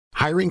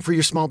Hiring for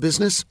your small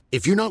business?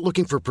 If you're not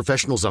looking for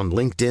professionals on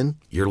LinkedIn,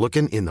 you're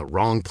looking in the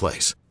wrong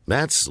place.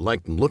 That's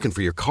like looking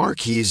for your car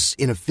keys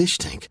in a fish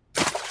tank.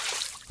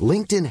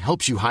 LinkedIn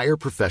helps you hire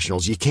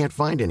professionals you can't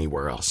find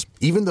anywhere else,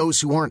 even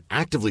those who aren't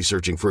actively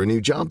searching for a new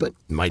job but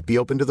might be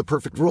open to the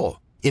perfect role.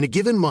 In a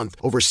given month,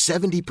 over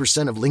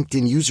 70% of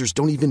LinkedIn users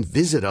don't even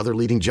visit other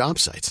leading job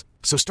sites.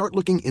 So start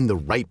looking in the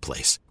right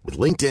place. With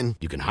LinkedIn,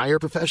 you can hire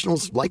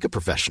professionals like a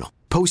professional.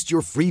 Post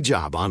your free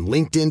job on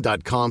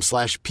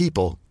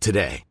linkedin.com/people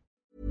today.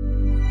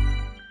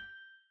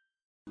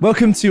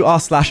 Welcome to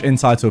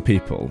r/Entitled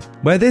People,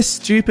 where this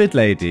stupid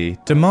lady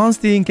demands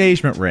the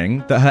engagement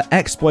ring that her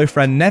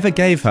ex-boyfriend never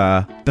gave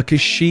her because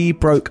she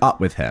broke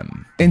up with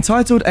him.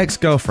 Entitled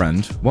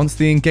ex-girlfriend wants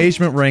the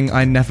engagement ring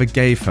I never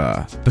gave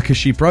her because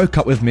she broke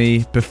up with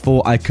me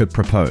before I could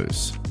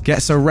propose.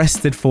 Gets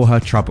arrested for her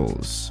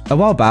troubles. A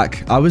while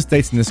back, I was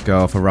dating this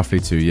girl for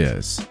roughly 2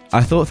 years.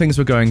 I thought things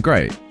were going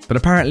great, but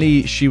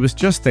apparently she was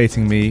just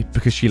dating me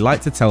because she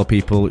liked to tell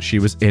people she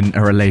was in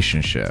a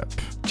relationship.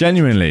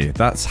 Genuinely,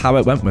 that's how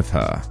it went with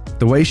her.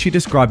 The way she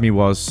described me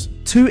was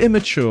too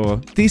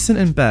immature, decent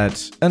in bed,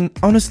 and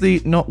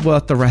honestly not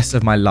worth the rest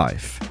of my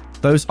life.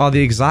 Those are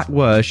the exact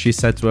words she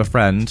said to a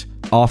friend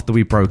after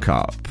we broke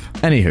up.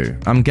 Anywho,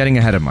 I'm getting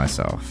ahead of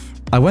myself.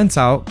 I went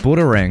out, bought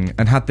a ring,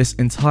 and had this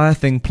entire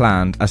thing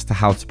planned as to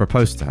how to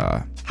propose to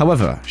her.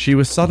 However, she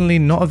was suddenly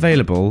not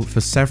available for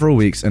several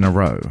weeks in a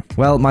row.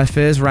 Well, my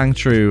fears rang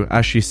true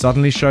as she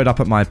suddenly showed up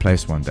at my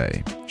place one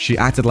day. She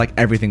acted like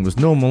everything was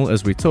normal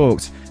as we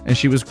talked, and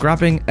she was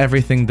grabbing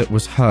everything that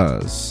was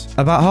hers.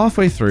 About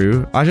halfway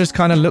through, I just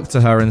kind of looked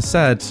at her and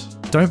said,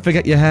 "Don't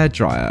forget your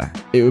hairdryer.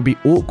 It would be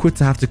awkward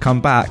to have to come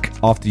back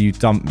after you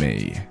dump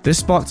me." This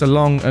sparked a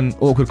long and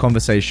awkward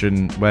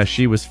conversation where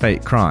she was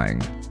fake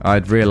crying.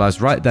 I'd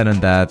realised right then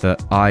and there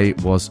that I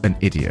was an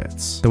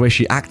idiot. The way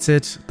she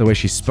acted, the way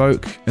she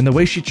spoke, and the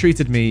way she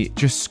treated me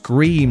just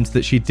screamed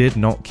that she did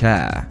not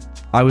care.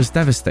 I was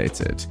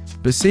devastated,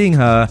 but seeing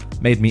her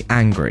made me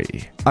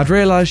angry. I'd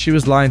realised she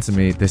was lying to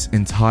me this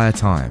entire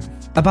time.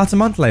 About a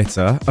month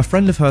later, a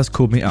friend of hers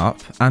called me up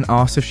and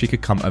asked if she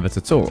could come over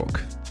to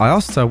talk. I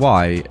asked her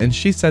why, and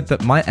she said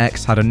that my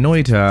ex had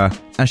annoyed her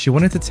and she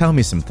wanted to tell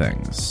me some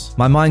things.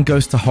 My mind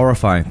goes to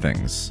horrifying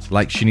things,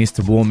 like she needs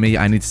to warn me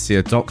I need to see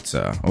a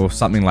doctor or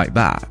something like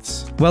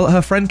that. Well,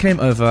 her friend came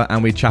over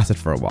and we chatted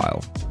for a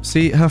while.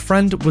 See, her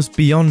friend was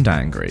beyond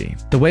angry.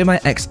 The way my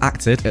ex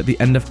acted at the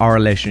end of our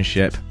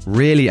relationship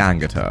really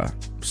angered her.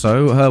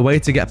 So her way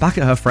to get back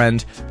at her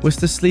friend was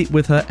to sleep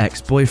with her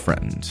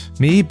ex-boyfriend.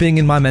 Me being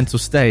in my mental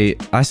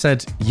state, I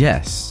said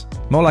yes.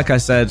 More like I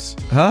said,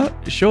 huh?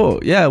 Sure,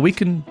 yeah, we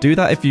can do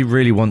that if you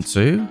really want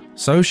to.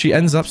 So she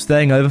ends up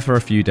staying over for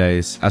a few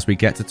days as we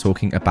get to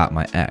talking about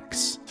my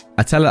ex.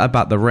 I tell her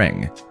about the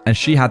ring, and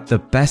she had the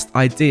best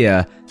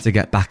idea to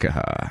get back at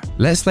her.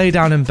 Let's lay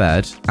down in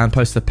bed and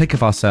post a pic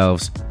of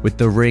ourselves with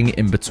the ring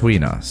in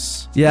between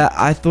us. Yeah,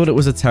 I thought it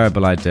was a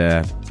terrible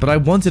idea, but I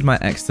wanted my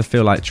ex to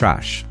feel like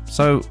trash.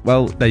 So,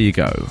 well, there you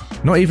go.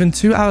 Not even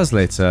 2 hours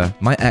later,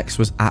 my ex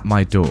was at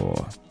my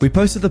door. We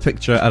posted the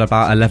picture at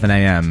about 11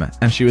 AM,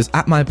 and she was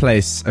at my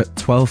place at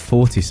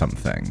 12:40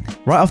 something.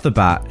 Right off the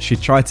bat, she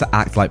tried to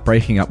act like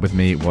breaking up with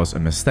me was a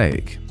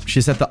mistake. She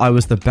said that I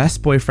was the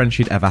best boyfriend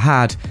she'd ever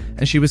had,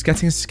 and she was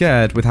getting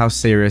scared with how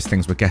serious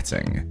things were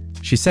getting.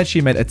 She said she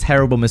made a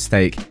terrible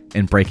mistake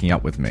in breaking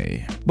up with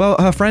me. Well,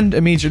 her friend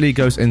immediately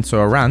goes into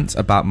a rant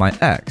about my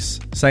ex,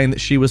 saying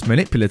that she was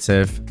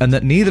manipulative and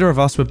that neither of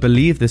us would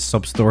believe this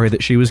sob story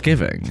that she was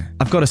giving.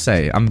 I've got to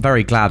say, I'm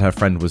very glad her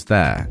friend was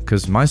there,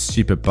 because my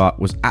stupid butt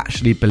was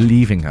actually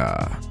believing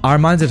her. I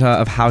reminded her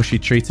of how she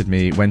treated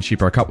me when she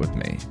broke up with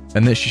me,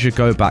 and that she should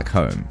go back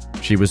home.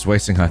 She was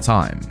wasting her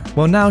time.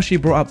 Well, now she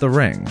brought up the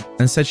ring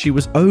and said she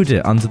was owed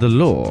it under the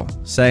law,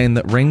 saying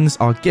that rings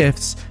are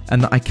gifts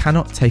and that I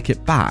cannot take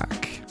it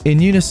back. In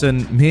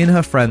unison, me and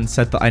her friend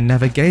said that I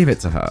never gave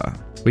it to her.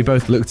 We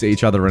both looked at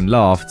each other and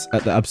laughed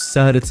at the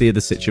absurdity of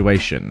the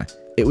situation.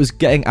 It was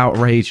getting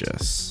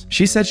outrageous.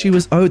 She said she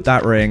was owed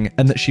that ring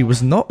and that she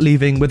was not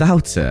leaving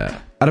without it.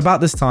 At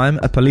about this time,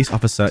 a police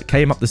officer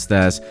came up the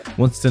stairs,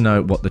 wanted to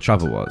know what the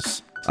trouble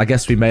was. I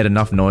guess we made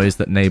enough noise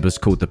that neighbours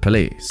called the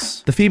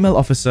police. The female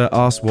officer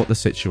asked what the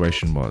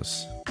situation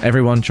was.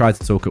 Everyone tried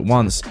to talk at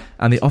once,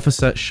 and the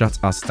officer shut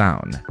us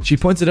down. She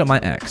pointed at my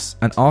ex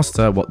and asked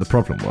her what the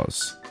problem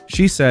was.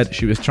 She said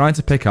she was trying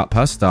to pick up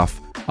her stuff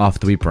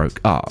after we broke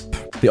up.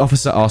 The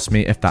officer asked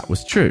me if that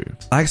was true.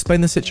 I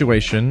explained the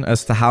situation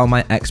as to how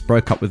my ex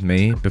broke up with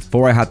me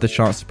before I had the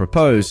chance to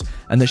propose,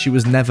 and that she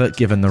was never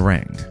given the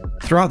ring.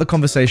 Throughout the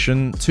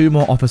conversation, 2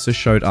 more officers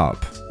showed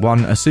up,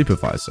 one a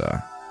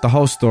supervisor. The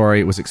whole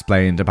story was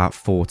explained about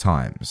 4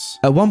 times.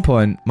 At one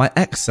point, my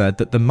ex said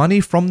that the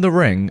money from the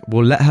ring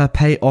will let her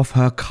pay off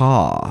her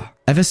car.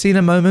 Ever seen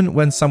a moment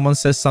when someone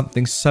says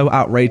something so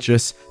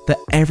outrageous that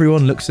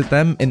everyone looks at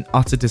them in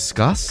utter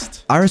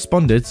disgust? I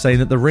responded saying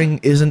that the ring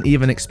isn't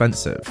even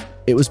expensive.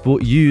 It was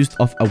bought used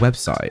off a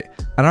website.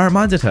 And I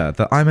reminded her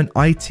that I'm an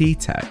IT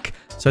tech,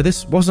 so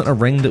this wasn't a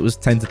ring that was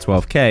 10 to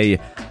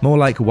 12k, more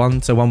like 1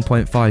 to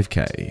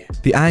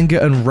 1.5k. The anger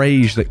and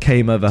rage that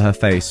came over her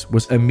face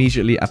was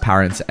immediately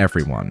apparent to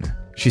everyone.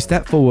 She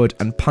stepped forward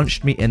and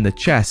punched me in the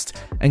chest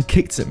and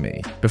kicked at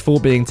me before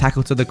being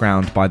tackled to the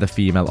ground by the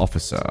female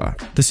officer.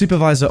 The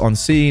supervisor on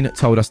scene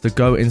told us to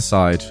go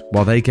inside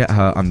while they get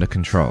her under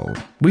control.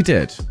 We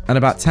did, and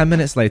about 10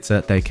 minutes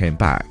later they came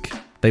back.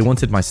 They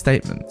wanted my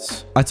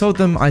statements. I told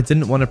them I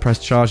didn't want to press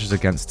charges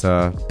against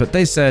her, but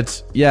they said,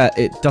 yeah,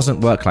 it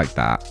doesn't work like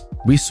that.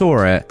 We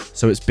saw it,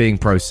 so it's being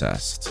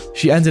processed.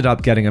 She ended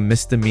up getting a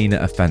misdemeanor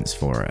offense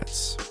for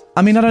it.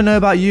 I mean, I don't know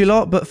about you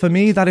lot, but for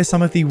me, that is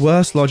some of the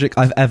worst logic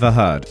I've ever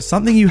heard.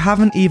 Something you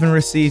haven't even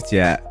received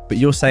yet, but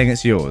you're saying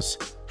it's yours.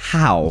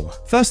 How?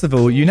 First of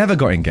all, you never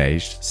got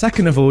engaged.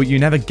 Second of all, you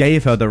never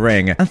gave her the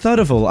ring. And third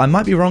of all, I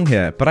might be wrong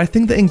here, but I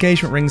think that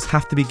engagement rings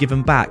have to be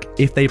given back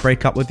if they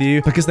break up with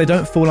you because they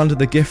don't fall under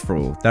the gift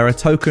rule. They're a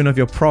token of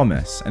your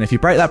promise. And if you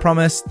break that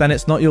promise, then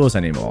it's not yours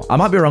anymore. I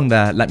might be wrong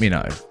there, let me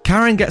know.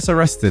 Karen gets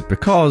arrested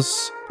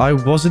because I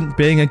wasn't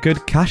being a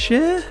good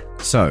cashier?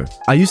 So,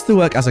 I used to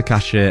work as a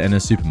cashier in a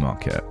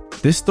supermarket.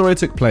 This story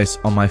took place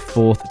on my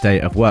 4th day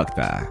of work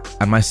there,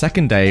 and my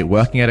 2nd day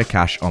working at a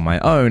cash on my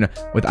own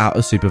without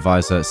a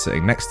supervisor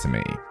sitting next to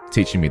me,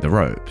 teaching me the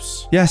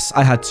ropes. Yes,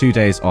 I had 2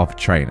 days of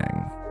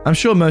training. I'm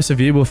sure most of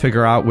you will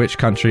figure out which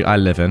country I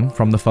live in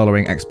from the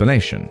following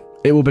explanation.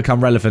 It will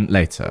become relevant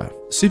later.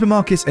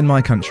 Supermarkets in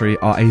my country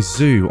are a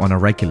zoo on a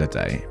regular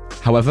day.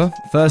 However,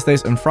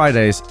 Thursdays and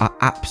Fridays are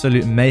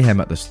absolute mayhem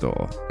at the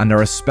store, and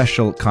are a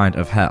special kind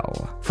of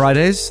hell.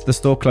 Fridays, the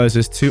store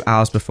closes 2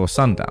 hours before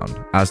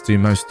sundown, as do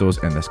most stores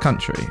in this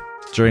country.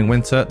 During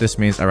winter, this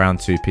means around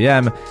 2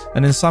 p.m,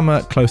 and in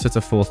summer, closer to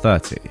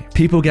 4:30.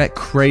 People get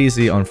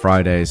crazy on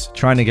Fridays,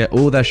 trying to get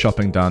all their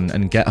shopping done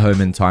and get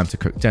home in time to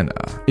cook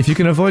dinner. If you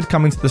can avoid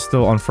coming to the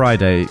store on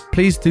Friday,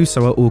 please do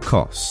so at all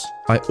costs.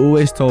 I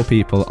always told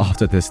people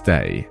after this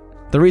day.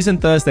 The reason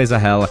Thursdays are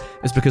hell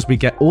is because we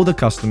get all the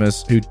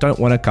customers who don't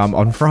want to come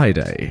on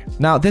Friday.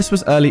 Now, this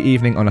was early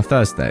evening on a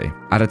Thursday,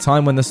 at a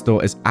time when the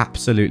store is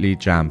absolutely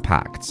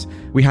jam-packed.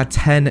 We had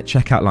 10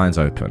 checkout lines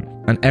open,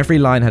 and every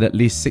line had at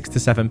least 6 to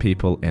 7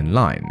 people in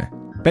line.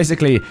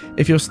 Basically,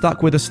 if you're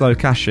stuck with a slow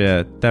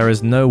cashier, there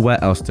is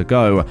nowhere else to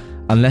go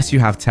unless you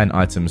have 10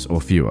 items or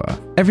fewer.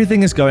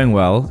 Everything is going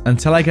well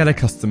until I get a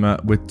customer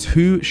with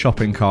 2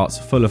 shopping carts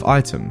full of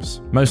items,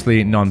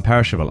 mostly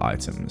non-perishable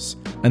items.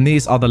 And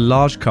these are the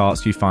large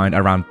carts you find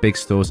around big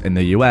stores in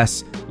the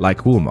US,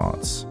 like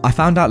Walmart's. I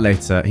found out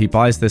later he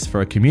buys this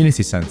for a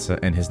community center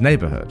in his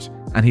neighborhood,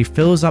 and he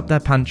fills up their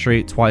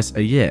pantry twice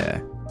a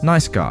year.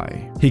 Nice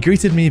guy. He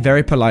greeted me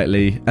very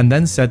politely and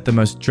then said the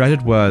most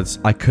dreaded words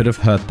I could have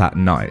heard that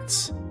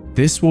night.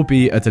 This will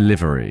be a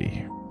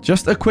delivery.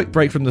 Just a quick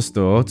break from the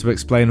store to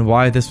explain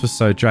why this was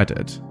so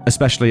dreaded,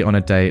 especially on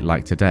a day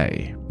like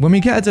today. When we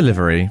get a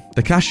delivery,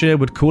 the cashier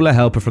would call a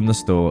helper from the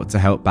store to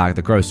help bag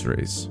the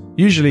groceries.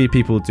 Usually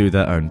people do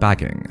their own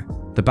bagging.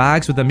 The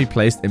bags would then be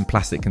placed in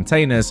plastic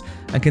containers,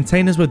 and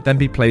containers would then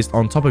be placed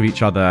on top of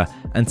each other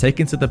and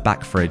taken to the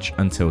back fridge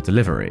until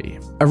delivery.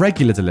 A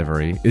regular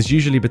delivery is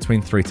usually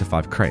between 3 to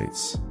 5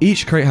 crates.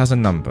 Each crate has a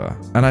number,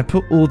 and I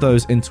put all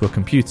those into a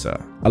computer,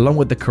 along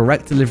with the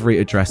correct delivery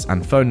address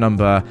and phone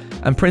number,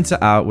 and print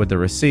it out with the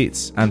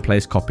receipts and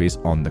place copies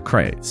on the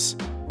crates.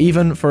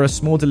 Even for a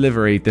small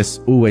delivery, this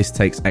always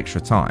takes extra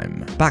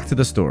time. Back to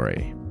the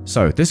story.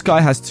 So, this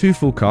guy has 2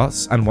 full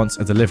carts and wants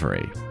a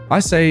delivery. I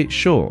say,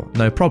 sure,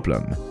 no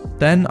problem.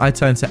 Then I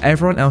turn to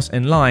everyone else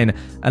in line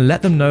and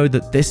let them know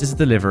that this is a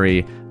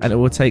delivery and it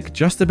will take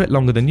just a bit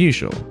longer than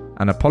usual,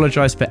 and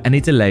apologize for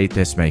any delay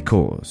this may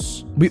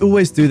cause. We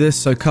always do this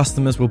so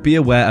customers will be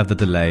aware of the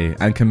delay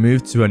and can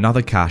move to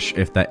another cash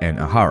if they're in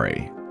a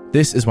hurry.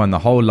 This is when the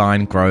whole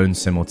line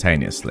groans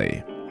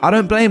simultaneously. I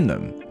don't blame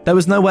them. There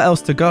was nowhere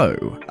else to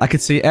go. I could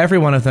see every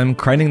one of them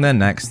craning their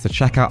necks to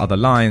check out other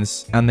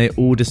lines, and they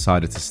all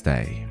decided to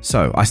stay.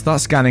 So I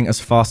start scanning as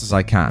fast as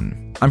I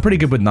can. I'm pretty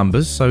good with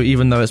numbers, so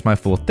even though it's my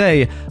 4th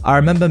day, I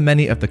remember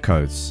many of the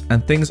codes,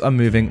 and things are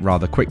moving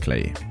rather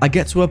quickly. I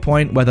get to a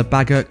point where the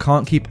bagger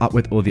can't keep up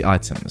with all the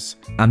items,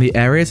 and the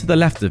area to the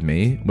left of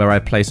me, where I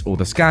place all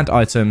the scanned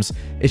items,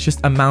 is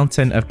just a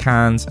mountain of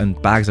cans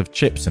and bags of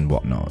chips and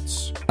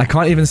whatnot. I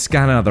can't even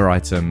scan another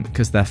item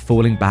because they're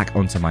falling back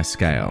onto my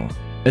scale.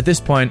 At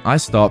this point, I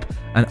stop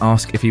and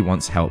ask if he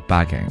wants help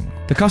bagging.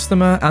 The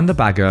customer and the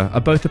bagger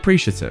are both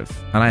appreciative,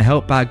 and I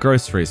help bag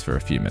groceries for a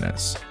few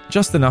minutes,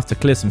 just enough to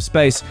clear some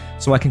space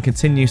so I can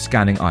continue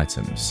scanning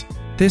items.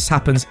 This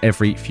happens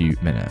every few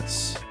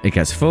minutes. It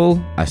gets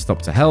full, I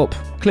stop to help,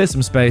 clear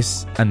some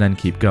space, and then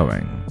keep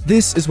going.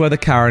 This is where the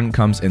Karen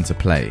comes into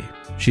play.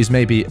 She's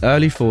maybe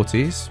early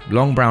 40s,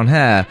 long brown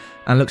hair,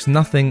 and looks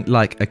nothing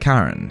like a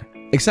Karen,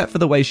 except for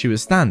the way she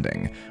was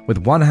standing, with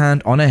one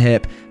hand on her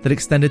hip that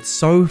extended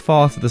so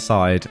far to the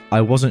side,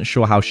 I wasn't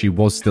sure how she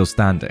was still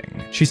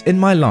standing. She's in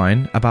my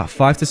line, about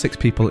 5 to 6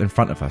 people in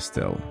front of her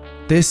still.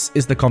 This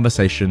is the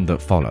conversation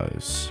that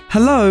follows.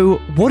 Hello,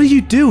 what are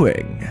you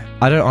doing?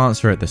 I don't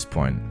answer at this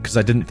point because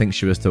I didn't think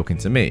she was talking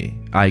to me.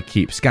 I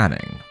keep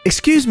scanning.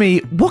 Excuse me,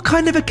 what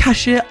kind of a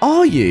cashier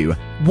are you?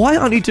 Why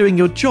aren't you doing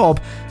your job?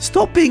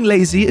 Stop being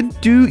lazy and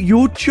do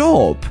your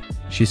job.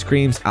 She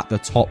screams at the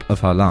top of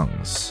her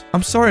lungs.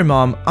 I'm sorry,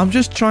 Mom. I'm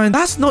just trying.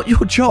 That's not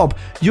your job.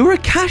 You're a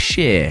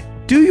cashier.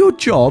 Do your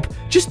job.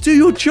 Just do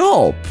your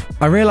job.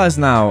 I realize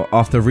now,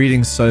 after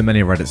reading so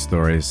many Reddit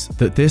stories,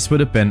 that this would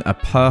have been a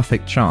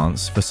perfect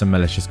chance for some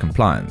malicious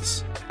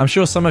compliance. I'm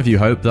sure some of you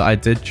hope that I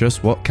did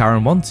just what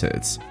Karen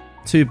wanted.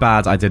 Too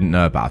bad I didn't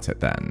know about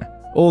it then.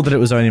 Or that it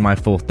was only my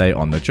 4th day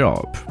on the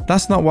job.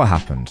 That's not what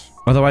happened.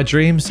 Although I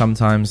dream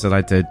sometimes that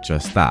I did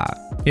just that.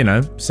 You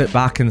know, sit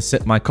back and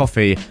sip my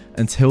coffee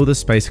until the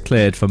space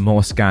cleared for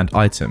more scanned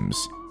items.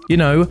 You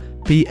know,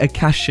 be a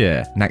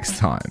cashier next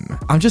time.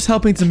 I'm just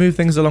helping to move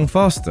things along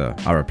faster,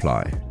 I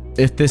reply.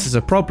 If this is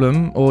a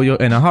problem or you're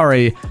in a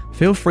hurry,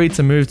 feel free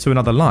to move to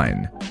another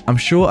line. I'm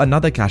sure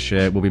another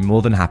cashier will be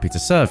more than happy to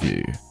serve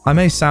you. I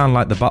may sound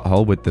like the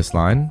butthole with this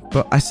line,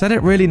 but I said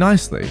it really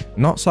nicely,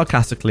 not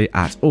sarcastically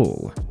at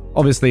all.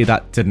 Obviously,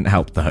 that didn't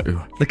help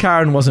though. The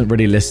Karen wasn't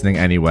really listening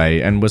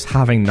anyway and was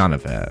having none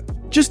of it.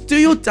 Just do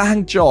your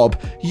dang job.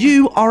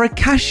 You are a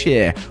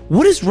cashier.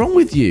 What is wrong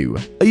with you?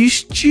 Are you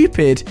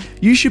stupid?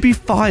 You should be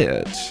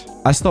fired.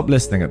 I stop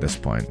listening at this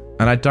point,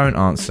 and I don't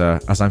answer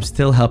as I'm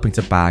still helping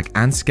to bag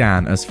and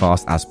scan as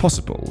fast as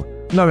possible,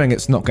 knowing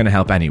it's not going to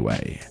help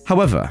anyway.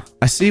 However,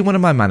 I see one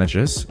of my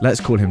managers, let's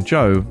call him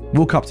Joe,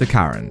 walk up to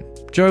Karen.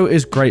 Joe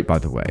is great, by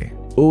the way,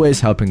 always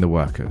helping the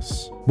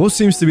workers. What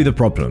seems to be the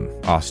problem?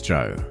 Asked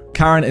Joe.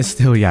 Karen is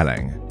still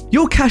yelling.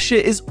 Your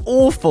cashier is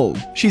awful.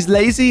 She's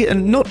lazy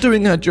and not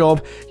doing her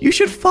job. You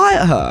should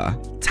fire her.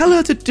 Tell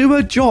her to do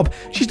her job.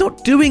 She's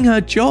not doing her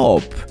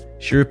job.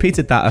 She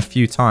repeated that a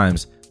few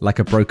times, like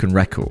a broken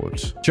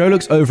record. Joe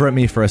looks over at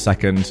me for a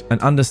second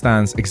and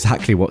understands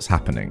exactly what's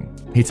happening.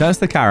 He turns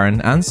to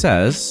Karen and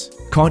says,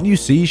 "Can't you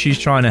see she's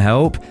trying to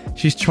help?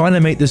 She's trying to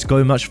make this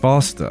go much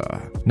faster."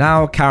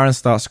 Now Karen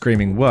starts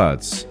screaming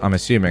words, I'm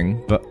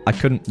assuming, but I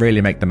couldn't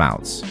really make them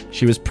out.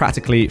 She was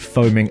practically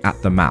foaming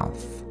at the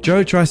mouth.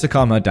 Joe tries to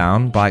calm her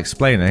down by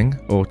explaining,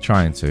 or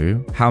trying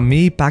to, how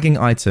me bagging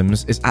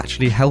items is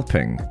actually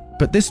helping.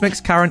 But this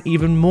makes Karen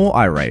even more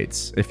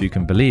irate, if you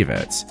can believe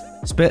it.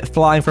 Spit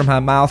flying from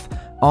her mouth,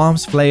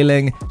 arms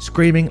flailing,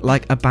 screaming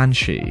like a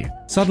banshee.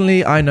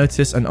 Suddenly, I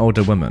notice an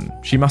older woman.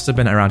 She must have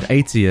been around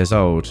 80 years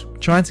old,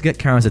 trying to get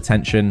Karen's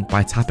attention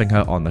by tapping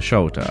her on the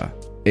shoulder.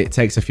 It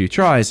takes a few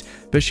tries,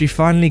 but she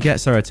finally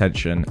gets her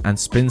attention and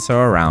spins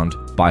her around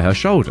by her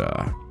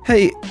shoulder.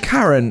 Hey,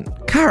 Karen,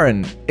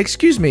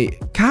 excuse me,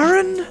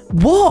 Karen?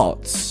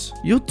 What?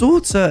 Your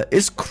daughter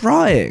is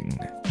crying.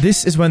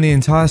 This is when the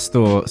entire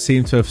store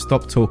seemed to have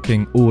stopped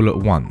talking all at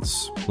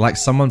once, like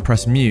someone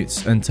pressed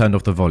mute and turned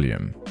off the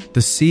volume.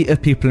 The sea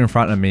of people in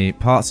front of me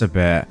parts a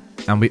bit,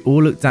 and we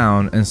all look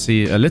down and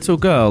see a little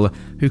girl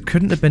who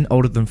couldn't have been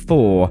older than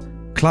 4,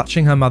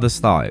 clutching her mother's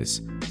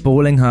thighs,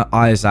 bawling her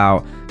eyes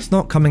out,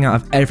 snot coming out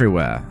of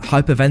everywhere,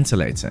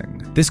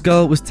 hyperventilating. This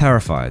girl was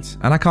terrified,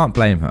 and I can't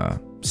blame her.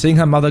 Seeing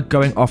her mother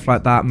going off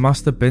like that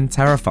must have been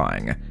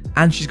terrifying,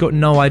 and she's got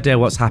no idea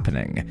what's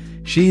happening.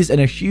 She's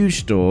in a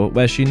huge store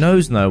where she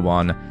knows no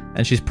one,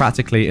 and she's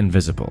practically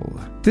invisible.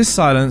 This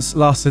silence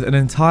lasted an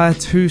entire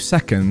 2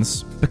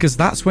 seconds, because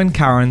that's when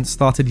Karen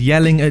started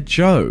yelling at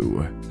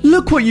Joe.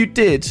 Look what you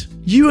did!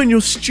 You and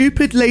your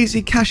stupid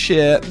lazy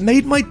cashier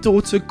made my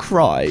daughter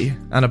cry.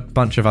 And a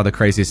bunch of other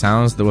crazy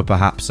sounds that were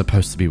perhaps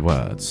supposed to be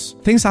words.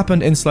 Things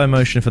happened in slow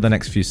motion for the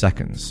next few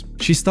seconds.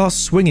 She starts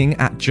swinging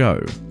at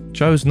Joe.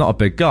 Joe's not a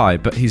big guy,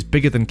 but he's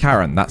bigger than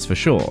Karen, that's for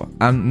sure,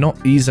 and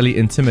not easily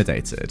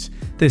intimidated.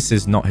 This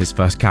is not his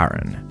first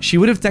Karen. She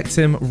would have decked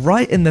him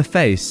right in the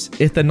face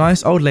if the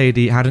nice old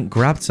lady hadn't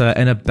grabbed her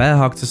in a bear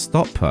hug to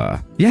stop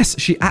her. Yes,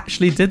 she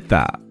actually did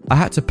that. I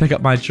had to pick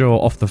up my jaw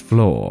off the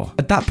floor.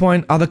 At that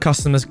point, other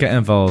customers get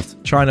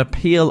involved, trying to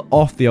peel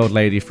off the old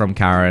lady from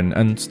Karen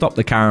and stop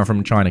the Karen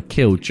from trying to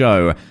kill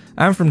Joe,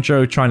 and from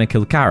Joe trying to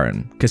kill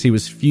Karen, because he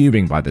was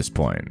fuming by this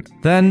point.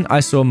 Then I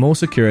saw more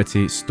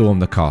security storm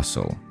the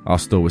castle. Our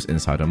store was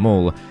inside a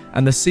mall,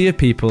 and the sea of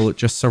people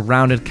just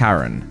surrounded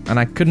Karen, and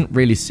I couldn't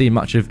really see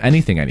much of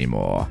anything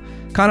anymore.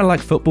 Kind of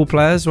like football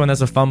players when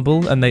there's a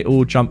fumble and they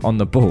all jump on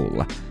the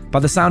ball. By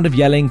the sound of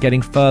yelling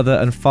getting further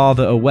and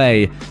farther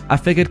away, I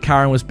figured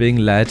Karen was being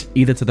led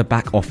either to the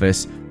back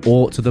office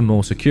or to the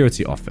mall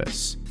security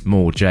office.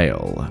 Mall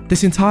jail.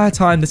 This entire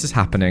time this is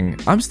happening,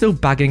 I'm still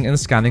bagging and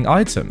scanning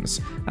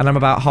items, and I'm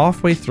about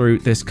halfway through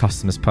this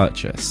customer's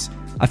purchase.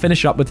 I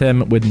finish up with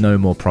him with no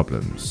more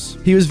problems.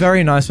 He was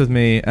very nice with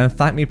me and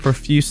thanked me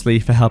profusely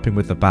for helping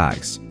with the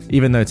bags,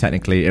 even though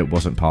technically it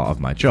wasn't part of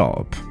my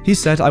job. He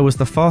said I was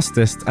the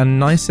fastest and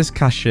nicest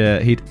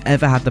cashier he'd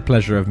ever had the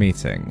pleasure of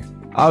meeting.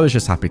 I was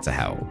just happy to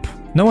help.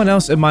 No one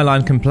else in my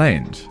line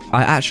complained.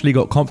 I actually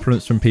got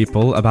compliments from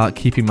people about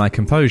keeping my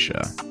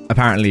composure.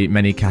 Apparently,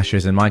 many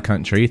cashiers in my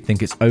country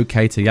think it's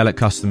okay to yell at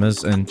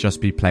customers and just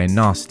be plain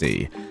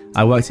nasty.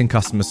 I worked in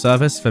customer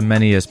service for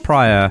many years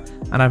prior,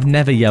 and I've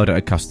never yelled at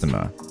a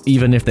customer,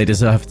 even if they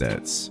deserved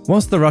it.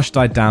 Once the rush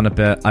died down a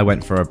bit, I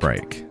went for a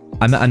break.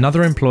 I met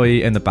another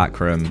employee in the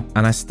back room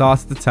and I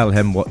started to tell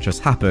him what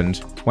just happened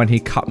when he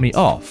cut me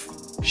off.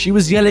 She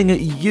was yelling at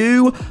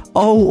you?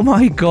 Oh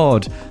my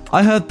god.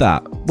 I heard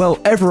that. Well,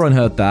 everyone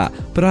heard that,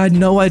 but I had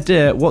no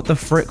idea what the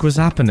frick was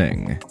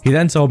happening. He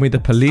then told me the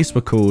police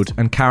were called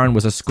and Karen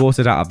was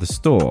escorted out of the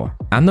store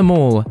and the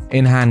mall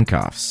in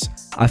handcuffs.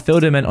 I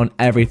filled him in on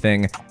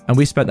everything and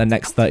we spent the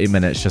next 30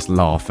 minutes just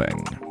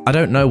laughing. I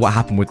don't know what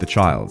happened with the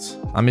child.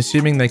 I'm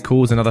assuming they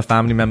called another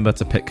family member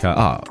to pick her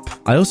up.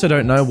 I also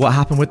don't know what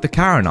happened with the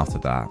Karen after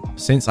that,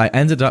 since I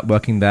ended up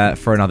working there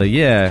for another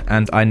year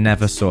and I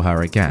never saw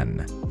her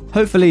again.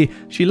 Hopefully,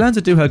 she learned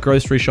to do her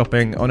grocery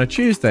shopping on a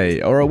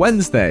Tuesday or a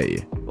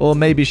Wednesday. Or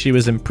maybe she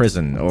was in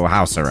prison or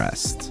house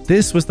arrest.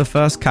 This was the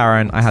first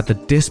Karen I had the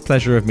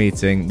displeasure of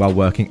meeting while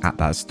working at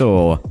that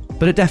store,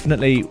 but it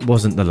definitely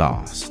wasn't the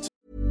last.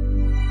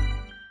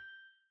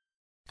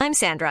 I'm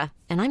Sandra,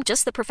 and I'm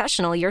just the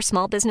professional your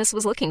small business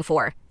was looking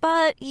for.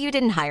 But you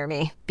didn't hire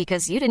me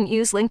because you didn't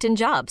use LinkedIn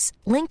Jobs.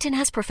 LinkedIn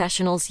has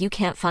professionals you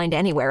can't find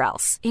anywhere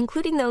else,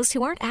 including those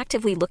who aren't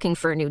actively looking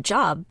for a new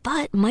job,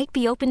 but might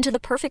be open to the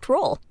perfect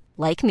role,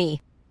 like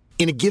me.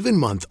 In a given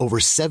month, over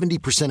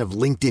 70% of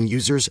LinkedIn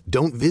users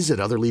don't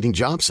visit other leading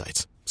job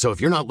sites. So if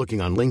you're not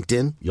looking on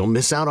LinkedIn, you'll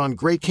miss out on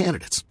great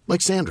candidates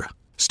like Sandra.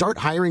 Start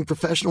hiring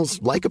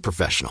professionals like a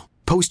professional.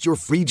 Post your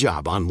free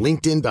job on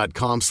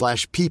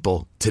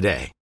linkedin.com/people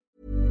today.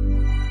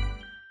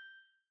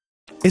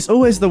 It's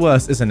always the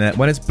worst, isn't it,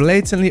 when it's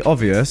blatantly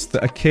obvious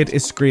that a kid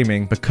is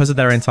screaming because of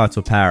their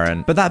entitled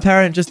parent, but that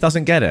parent just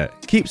doesn't get it,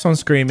 keeps on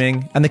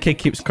screaming, and the kid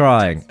keeps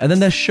crying, and then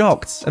they're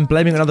shocked and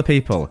blaming on other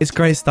people. It's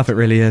great stuff, it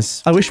really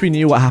is. I wish we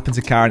knew what happened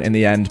to Karen in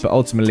the end, but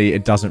ultimately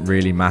it doesn't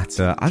really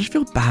matter. I just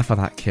feel bad for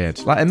that kid.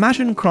 Like,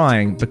 imagine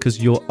crying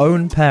because your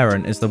own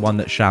parent is the one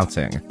that's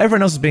shouting.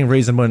 Everyone else is being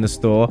reasonable in the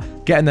store,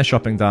 getting their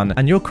shopping done,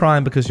 and you're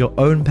crying because your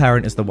own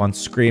parent is the one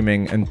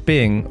screaming and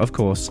being, of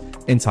course,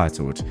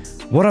 entitled.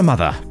 What a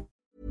mother.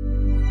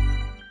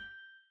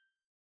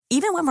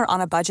 Even when we're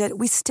on a budget,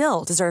 we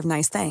still deserve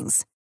nice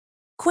things.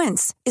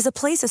 Quince is a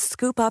place to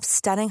scoop up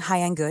stunning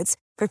high-end goods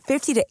for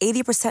 50 to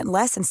 80%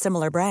 less than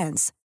similar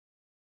brands.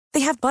 They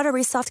have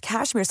buttery soft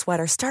cashmere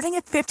sweaters starting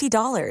at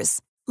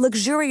 $50,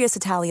 luxurious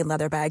Italian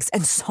leather bags,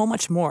 and so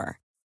much more.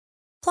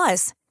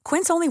 Plus,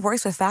 Quince only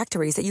works with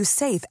factories that use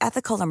safe,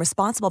 ethical, and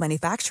responsible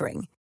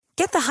manufacturing.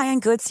 Get the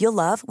high-end goods you'll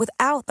love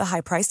without the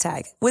high price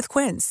tag with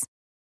Quince.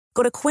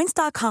 Go to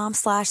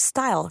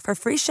quince.com/style for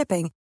free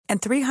shipping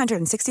and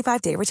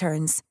 365-day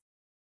returns.